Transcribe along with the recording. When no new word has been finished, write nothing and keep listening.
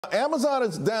Amazon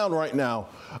is down right now,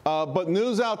 but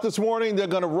news out this morning, they're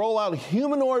going to roll out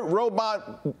humanoid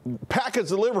robot package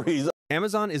deliveries.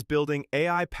 Amazon is building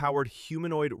AI-powered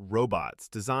humanoid robots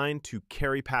designed to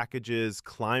carry packages,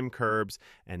 climb curbs,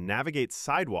 and navigate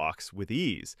sidewalks with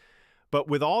ease. But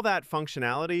with all that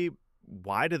functionality,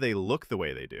 why do they look the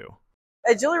way they do?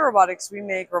 At Agility Robotics, we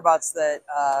make robots that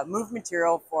move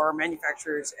material for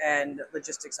manufacturers and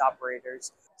logistics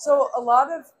operators. So a lot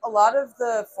of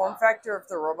the form factor of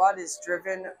the robot is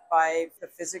driven by the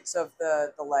physics of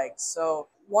the legs. So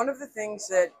one of the things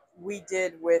that we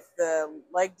did with the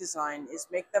leg design is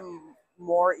make them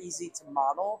more easy to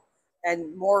model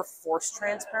and more force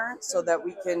transparent, so that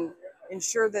we can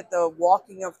ensure that the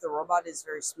walking of the robot is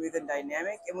very smooth and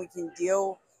dynamic, and we can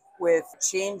deal with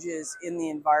changes in the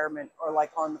environment or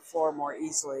like on the floor more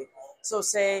easily. So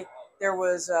say there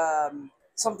was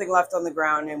something left on the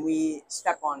ground and we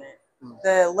step on it.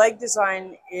 The leg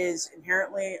design is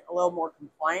inherently a little more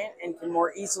compliant and can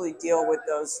more easily deal with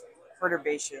those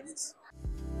perturbations.